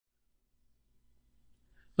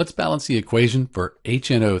Let's balance the equation for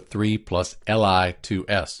HNO3 plus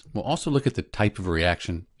Li2S. We'll also look at the type of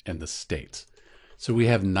reaction and the states. So we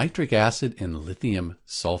have nitric acid and lithium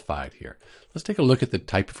sulfide here. Let's take a look at the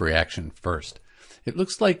type of reaction first. It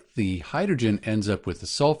looks like the hydrogen ends up with the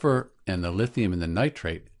sulfur and the lithium and the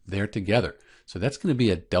nitrate there together. So that's going to be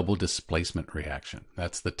a double displacement reaction.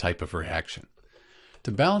 That's the type of reaction.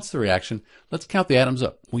 To balance the reaction, let's count the atoms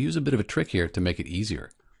up. We'll use a bit of a trick here to make it easier.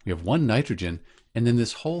 We have one nitrogen, and then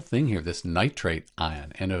this whole thing here, this nitrate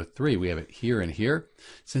ion, NO3, we have it here and here.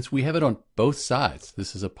 Since we have it on both sides,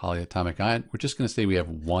 this is a polyatomic ion, we're just going to say we have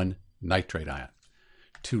one nitrate ion,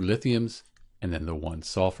 two lithiums, and then the one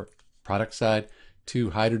sulfur. Product side, two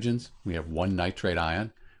hydrogens, we have one nitrate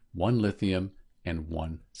ion, one lithium, and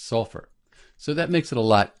one sulfur. So that makes it a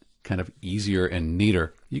lot kind of easier and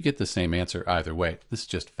neater. You get the same answer either way. This is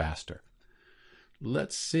just faster.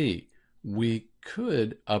 Let's see. We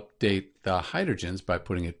could update the hydrogens by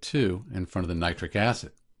putting a 2 in front of the nitric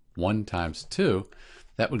acid. 1 times 2,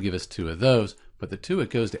 that would give us 2 of those, but the 2,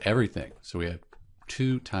 it goes to everything. So we have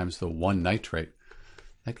 2 times the 1 nitrate.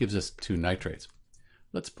 That gives us 2 nitrates.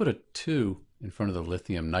 Let's put a 2 in front of the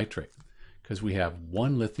lithium nitrate, because we have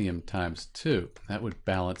 1 lithium times 2. That would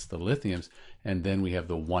balance the lithiums, and then we have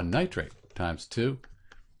the 1 nitrate times 2.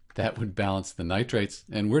 That would balance the nitrates,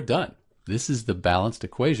 and we're done. This is the balanced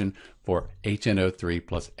equation for HNO3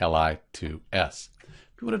 plus Li2S.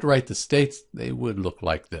 If you wanted to write the states, they would look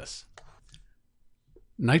like this.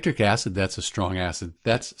 Nitric acid, that's a strong acid,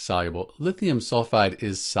 that's soluble. Lithium sulfide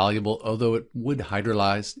is soluble, although it would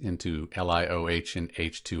hydrolyze into LiOH and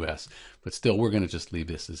H2S. But still, we're going to just leave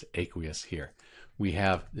this as aqueous here. We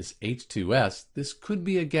have this H2S. This could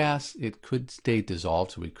be a gas. It could stay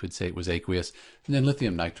dissolved, so we could say it was aqueous. And then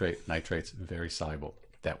lithium nitrate, nitrate's very soluble.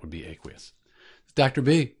 That would be aqueous. It's Dr.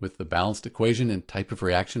 B with the balanced equation and type of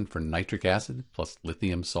reaction for nitric acid plus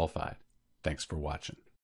lithium sulfide. Thanks for watching.